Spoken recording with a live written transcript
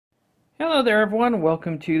Hello there everyone,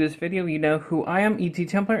 welcome to this video. You know who I am, E.T.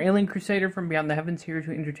 Templar, Alien Crusader from beyond the heavens, here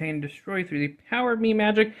to entertain and destroy through the power of me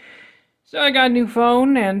magic. So I got a new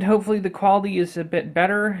phone, and hopefully the quality is a bit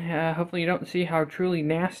better. Hopefully you don't see how truly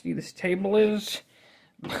nasty this table is.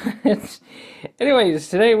 Anyways,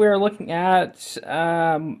 today we are looking at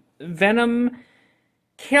Venom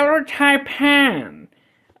Killer Taipan.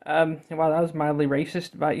 Well, that was mildly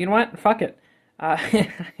racist, but you know what? Fuck it.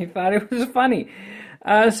 I thought it was funny.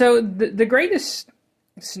 So the greatest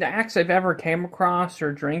snacks I've ever came across,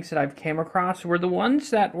 or drinks that I've came across, were the ones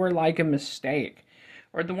that were like a mistake,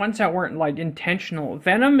 or the ones that weren't like intentional.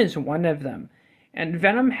 Venom is one of them, and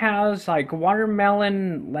Venom has like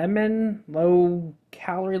watermelon, lemon, low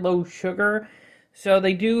calorie, low sugar. So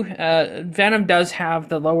they do. Venom does have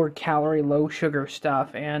the lower calorie, low sugar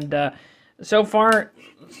stuff, and so far,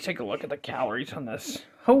 let's take a look at the calories on this.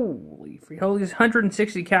 Holy free holies,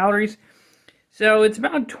 160 calories. So it's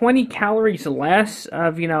about 20 calories less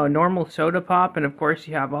of, you know, a normal soda pop. And of course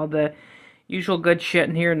you have all the usual good shit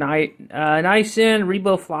in here. Niacin,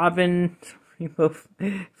 riboflavin,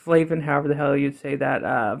 however the hell you'd say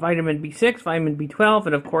that. Vitamin B6, vitamin B12,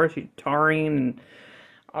 and of course taurine and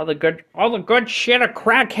all the good shit a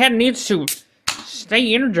crackhead needs to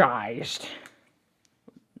stay energized.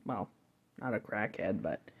 Well, not a crackhead,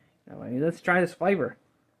 but you know, let's try this flavor.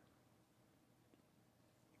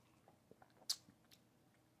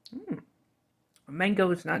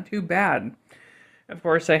 Mango is not too bad. Of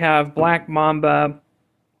course, I have Black Mamba.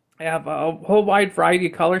 I have a whole wide variety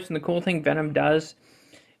of colors, and the cool thing Venom does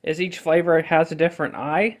is each flavor has a different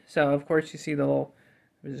eye. So, of course, you see the little,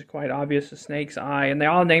 this is quite obvious, a snake's eye, and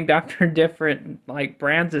they're all named after different, like,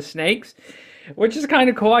 brands of snakes, which is kind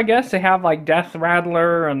of cool, I guess. They have, like, Death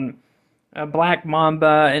Rattler and Black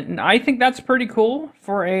Mamba, and I think that's pretty cool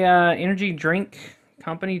for a energy drink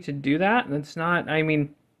company to do that. It's not, I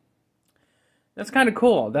mean, that's kind of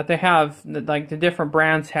cool that they have, like, the different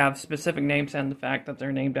brands have specific names, and the fact that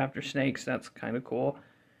they're named after snakes, that's kind of cool.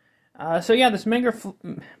 So yeah, this mango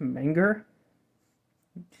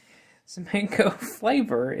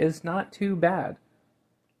flavor is not too bad.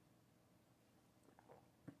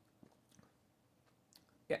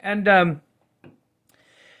 And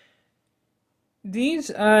these,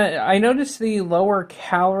 I noticed the lower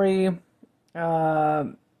calorie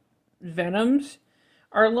Venoms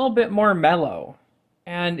are a little bit more mellow,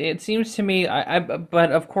 and it seems to me,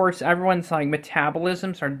 but of course everyone's like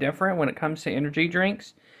metabolisms are different when it comes to energy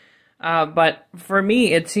drinks, but for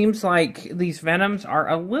me it seems like these Venoms are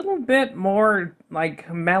a little bit more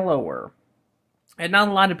like mellower, and not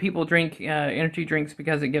a lot of people drink energy drinks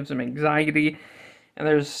because it gives them anxiety, and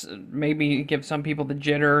there's maybe it gives some people the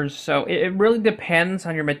jitters. So it really depends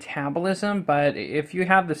on your metabolism. But if you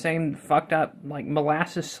have the same fucked up, like,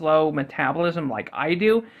 molasses slow metabolism like I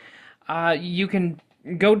do, you can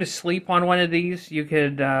go to sleep on one of these. You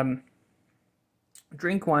could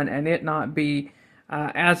drink one and it not be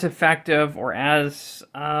as effective or as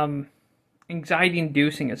anxiety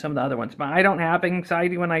inducing as some of the other ones. But I don't have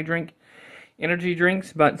anxiety when I drink energy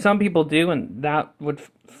drinks, but some people do, and that would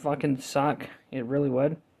fucking suck. It really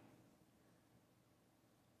would.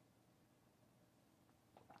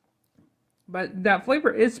 But that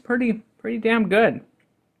flavor is pretty damn good.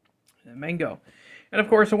 Mango. And of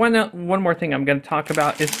course, one more thing I'm going to talk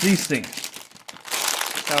about is these things.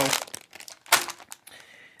 So,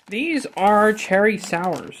 these are cherry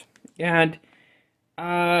sours, and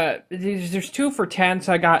there's 2 for $10,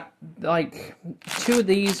 so I got like 2 of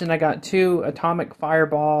these, and I got 2 Atomic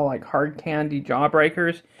Fireball, like, hard candy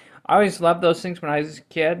jawbreakers. I always loved those things when I was a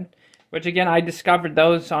kid, which again, I discovered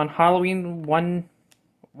those on Halloween one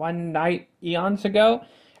night eons ago,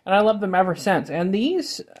 and I love them ever since. And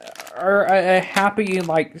these are a happy,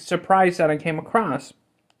 like, surprise that I came across.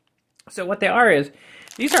 So what they are is,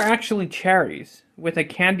 these are actually cherries with a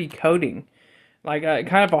candy coating, like a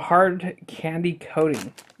kind of a hard candy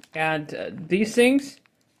coating. And these things,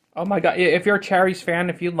 oh my god, if you're a cherries fan,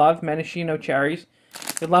 if you love maraschino cherries,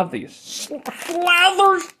 you love these.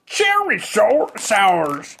 Slathers cherry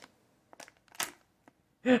sours.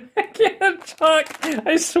 I can't talk.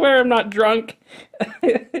 I swear I'm not drunk.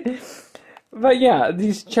 But yeah,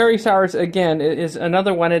 these cherry sours, again, is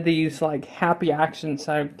another one of these, like, happy actions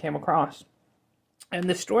I came across. And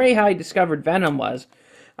the story how I discovered Venom was,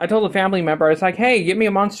 I told a family member, I was like, hey, give me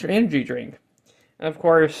a Monster Energy drink. And of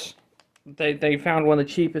course, they found one of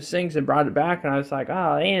the cheapest things and brought it back, and I was like,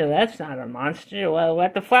 oh, hey, that's not a Monster, well,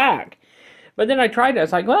 what the fuck? But then I tried it, I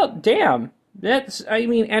was like, well, damn, that's, I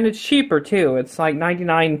mean, and it's cheaper too, it's like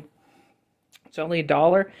 99, it's only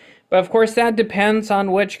 $1. But of course that depends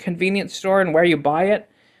on which convenience store and where you buy it.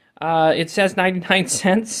 It says 99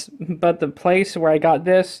 cents, but the place where I got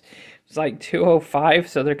this was like 205,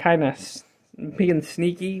 so they're kind of being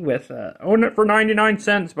sneaky with own it for 99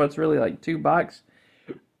 cents, but it's really like $2.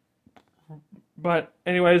 But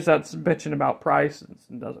anyways, that's bitching about price.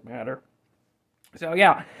 It doesn't matter. So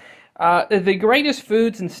yeah, the greatest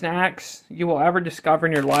foods and snacks you will ever discover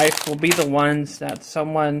in your life will be the ones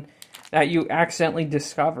that you accidentally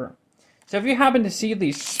discover. So if you happen to see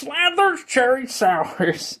these Slather's cherry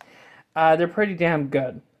sours, they're pretty damn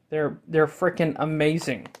good. They're freaking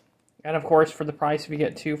amazing. And of course, for the price, if you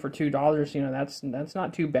get two for $2, you know, that's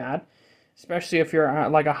not too bad. Especially if you're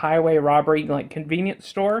at like a highway robbery, like convenience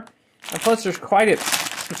store. And plus, there's quite a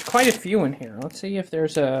few in here. Let's see if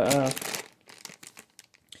there's a.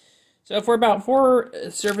 So for about 4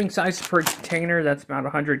 serving sizes per container, that's about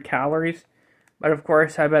 100 calories. But of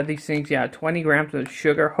course, I bet these things, yeah, 20 grams of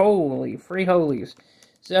sugar. Holy, free holies.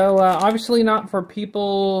 So obviously not for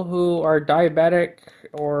people who are diabetic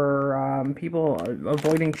or people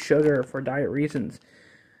avoiding sugar for diet reasons.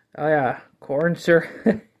 Oh yeah, corn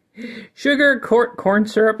syrup. Corn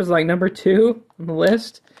syrup is like number 2 on the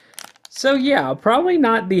list. So yeah, probably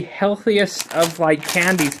not the healthiest of like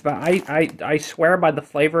candies, but I swear by the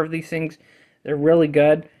flavor of these things, they're really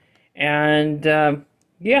good. And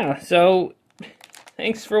yeah, so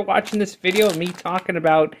thanks for watching this video of me talking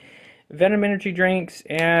about Venom energy drinks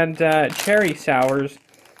and cherry sours.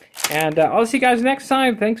 And I'll see you guys next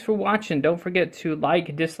time. Thanks for watching. Don't forget to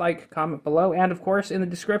like, dislike, comment below. And of course, in the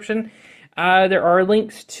description, there are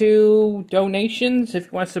links to donations if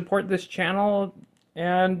you want to support this channel.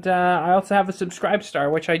 And I also have a subscribe star,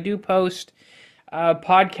 which I do post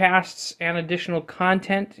podcasts and additional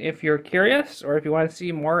content if you're curious. Or if you want to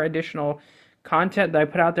see more additional content that I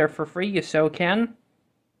put out there for free, you so can.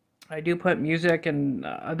 I do put music and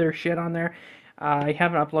other shit on there. I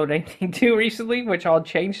haven't uploaded anything too recently, which I'll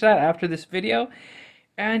change that after this video.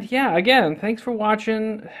 And yeah, again, thanks for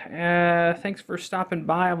watching. Thanks for stopping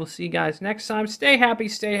by. I will see you guys next time. Stay happy,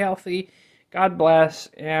 stay healthy. God bless.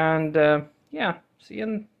 And yeah, see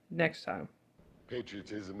you next time.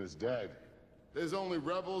 Patriotism is dead. There's only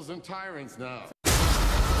rebels and tyrants now.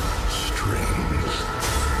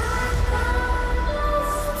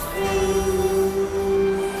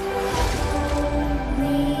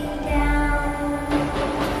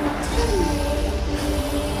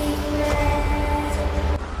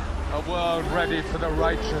 A world ready for the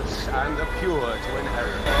righteous and the pure to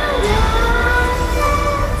inherit.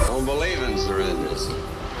 Don't believe in surrenders. No,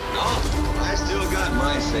 I still got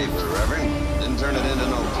my saber, Reverend. Didn't turn it into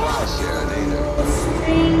no plowshare either.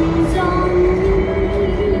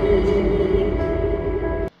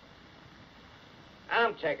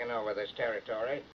 I'm taking over this territory.